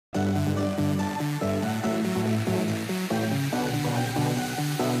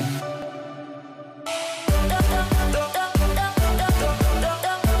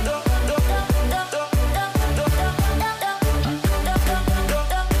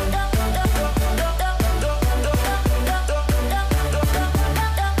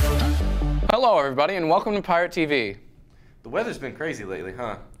everybody, and welcome to Pirate TV. The weather's been crazy lately,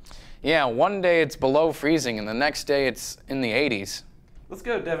 huh? Yeah, one day it's below freezing, and the next day it's in the 80s. Let's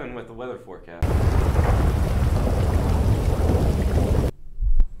go to Devin with the weather forecast.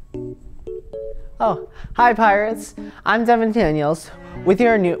 Oh, hi Pirates! I'm Devin Daniels with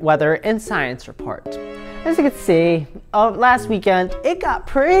your new weather and science report. As you can see, last weekend it got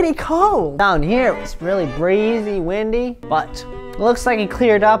pretty cold. Down here it was really breezy, windy, but it looks like it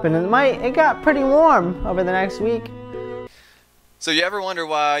cleared up and it got pretty warm over the next week. So you ever wonder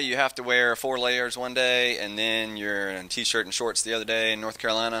why you have to wear 4 layers one day and then you're in a t-shirt and shorts the other day in North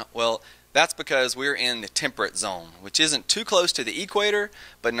Carolina? Well, that's because we're in the temperate zone, which isn't too close to the equator,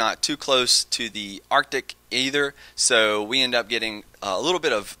 but not too close to the Arctic either. So we end up getting a little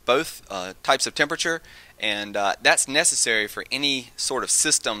bit of both types of temperature, and that's necessary for any sort of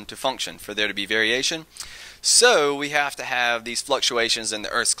system to function, for there to be variation. So we have to have these fluctuations in the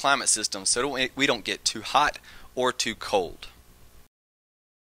Earth's climate system so we don't get too hot or too cold.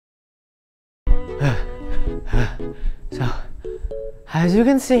 So, as you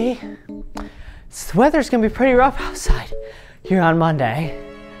can see, the weather's gonna be pretty rough outside here on Monday,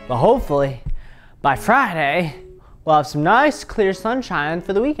 but hopefully by Friday we'll have some nice clear sunshine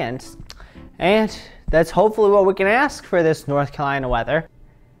for the weekend, and that's hopefully what we can ask for this North Carolina weather.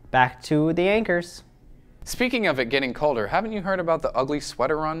 Back to the anchors. Speaking of it getting colder, haven't you heard about the ugly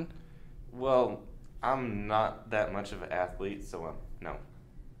sweater run? Well, I'm not that much of an athlete, so no.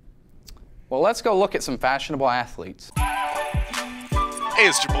 Well, let's go look at some fashionable athletes. Hey,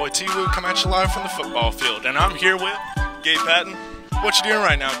 it's your boy T-Woo coming at you live from the football field, and I'm here with Gabe Patton. What you doing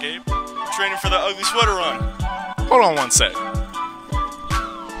right now, Gabe? Training for the ugly sweater run. Hold on one sec.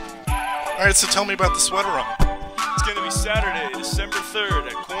 Alright, so tell me about the sweater run. It's going to be Saturday, December 3rd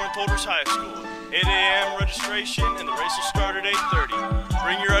at Corinth Holders High School. 8 a.m. registration, and the race will start at 8:30.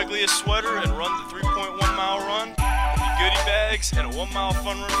 Bring your ugliest sweater and run the 3.1-mile run. Goodie bags and a 1-mile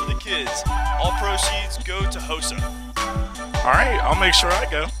fun run for the kids. All proceeds go to HOSA. Alright, I'll make sure I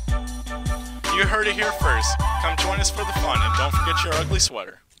go. You heard it here first. Come join us for the fun, and don't forget your ugly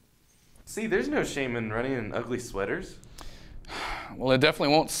sweater. See, there's no shame in running in ugly sweaters. Well, it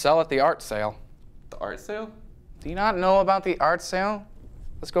definitely won't sell at the art sale. The art sale? Do you not know about the art sale?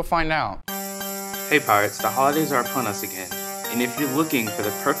 Let's go find out. Hey Pirates, the holidays are upon us again, and if you're looking for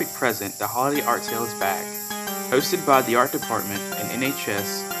the perfect present, the holiday art sale is back. Hosted by the art department and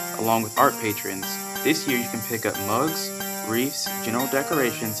NHS, along with art patrons, this year you can pick up mugs, wreaths, general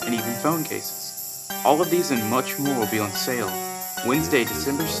decorations, and even phone cases. All of these and much more will be on sale Wednesday,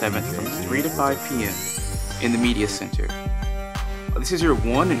 December 7th from 3 to 5 p.m. in the Media Center. This is your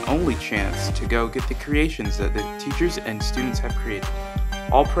one and only chance to go get the creations that the teachers and students have created.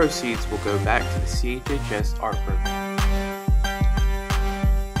 All proceeds will go back to the CHHS art program.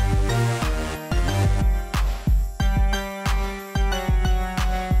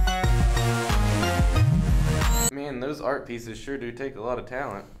 Man, those art pieces sure do take a lot of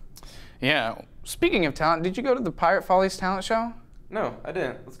talent. Yeah, speaking of talent, did you go to the Pirate Follies talent show? No, I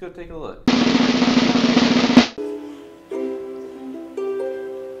didn't. Let's go take a look.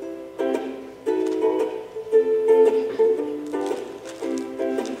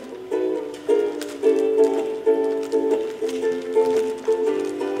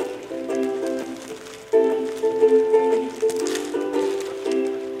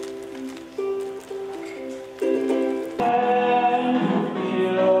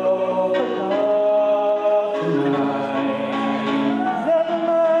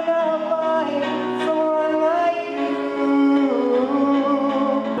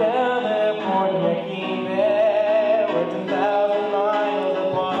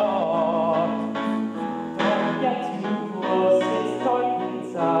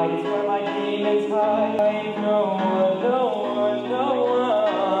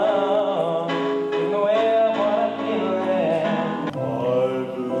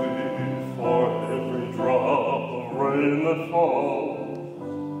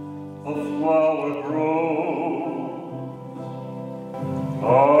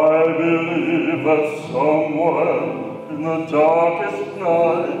 I believe that somewhere in the darkest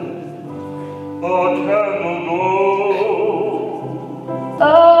night a candle glows.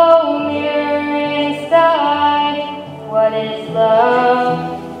 Oh, mirror sky, what is love?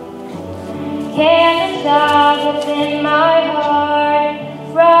 Can the child within my heart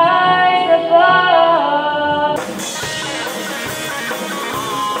rise above?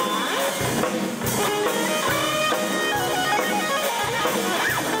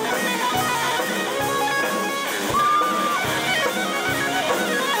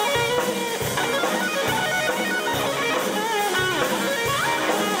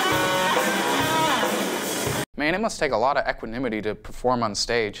 Man, it must take a lot of equanimity to perform on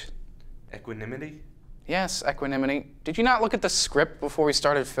stage. Equanimity? Yes, equanimity. Did you not look at the script before we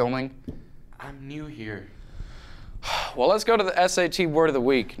started filming? I'm new here. Well, let's go to the SAT word of the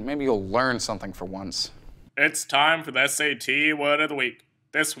week. Maybe you'll learn something for once. It's time for the SAT word of the week.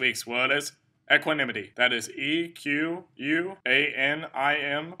 This week's word is equanimity. That is E-Q-U-A-N-I-M-I-T-Y.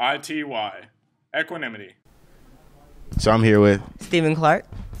 Equanimity. So I'm here with Stephen Clark.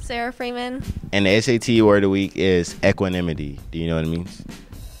 Sarah Freeman. And the SAT word of the week is equanimity. Do you know what it means?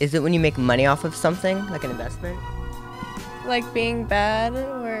 Is it when you make money off of something, like an investment? Like being bad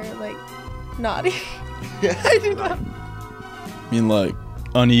or like naughty? I do not. I mean, like,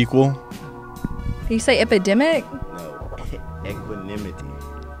 unequal? You say epidemic? No, equanimity.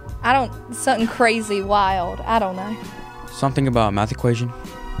 I don't, something crazy, wild. I don't know. Something about a math equation?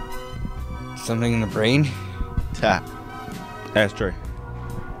 Something in the brain? Ta. Ask Trey.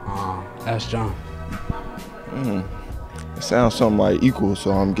 Ask John. It sounds something like equal, so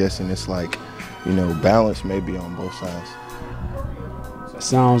I'm guessing it's like, you know, balance maybe on both sides. It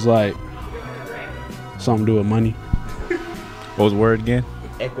sounds like something to do with money. What was the word again?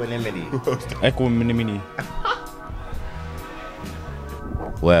 Equanimity. Equanimity.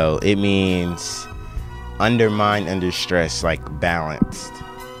 Well, it means undermined under stress, like balanced.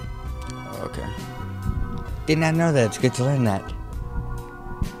 Okay. Did not know that. It's good to learn that.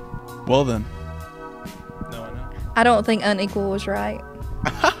 Well then. I don't think unequal was right.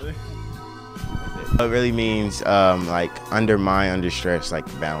 It really means like undermined under stress, like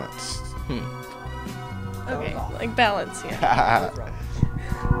balanced. Okay, like balance, yeah.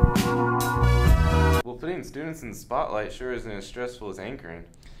 Well, putting students in the spotlight sure isn't as stressful as anchoring.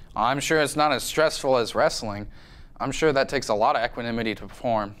 I'm sure it's not as stressful as wrestling. I'm sure that takes a lot of equanimity to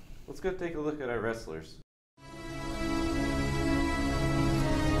perform. Let's go take a look at our wrestlers.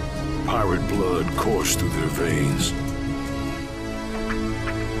 Pirate blood coursed through their veins.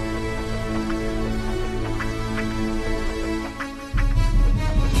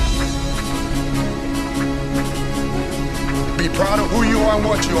 Be proud of who you are and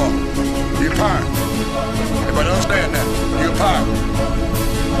what you are. You're a pirate. Everybody understand that? You're a pirate.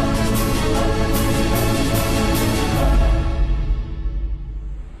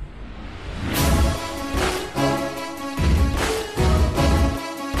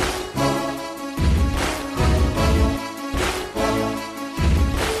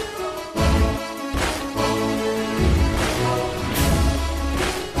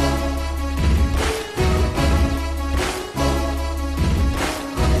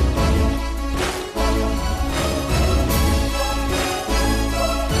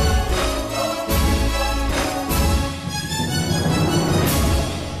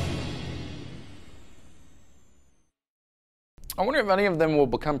 I wonder if any of them will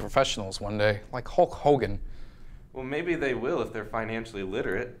become professionals one day, like Hulk Hogan. Well, maybe they will if they're financially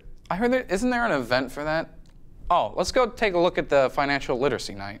literate. I heard there, isn't there an event for that? Oh, let's go take a look at the financial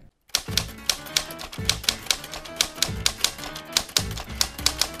literacy night.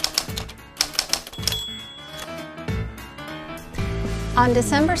 On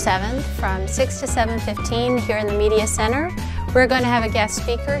December 7th from 6 to 7:15 here in the Media Center, we're going to have a guest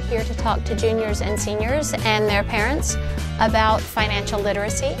speaker here to talk to juniors and seniors and their parents about financial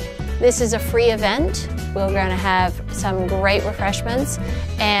literacy. This is a free event. We're going to have some great refreshments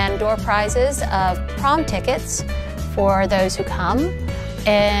and door prizes of prom tickets for those who come.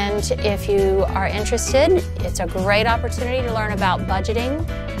 And if you are interested, it's a great opportunity to learn about budgeting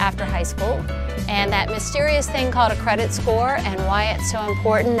after high school and that mysterious thing called a credit score and why it's so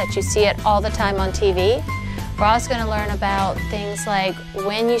important that you see it all the time on TV. We're also going to learn about things like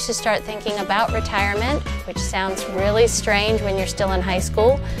when you should start thinking about retirement, which sounds really strange when you're still in high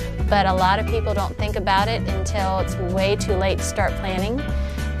school, but a lot of people don't think about it until it's way too late to start planning.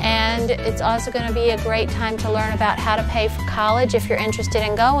 And it's also going to be a great time to learn about how to pay for college if you're interested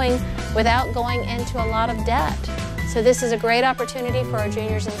in going without going into a lot of debt. So this is a great opportunity for our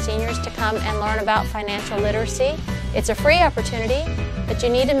juniors and seniors to come and learn about financial literacy. It's a free opportunity, but you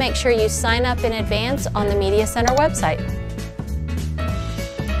need to make sure you sign up in advance on the Media Center website.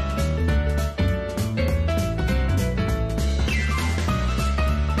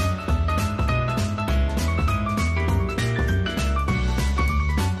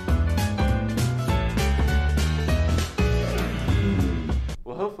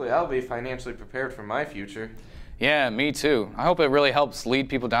 Well, hopefully I'll be financially prepared for my future. Yeah, me too. I hope it really helps lead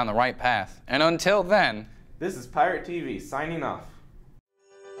people down the right path. And until then, this is Pirate TV signing off.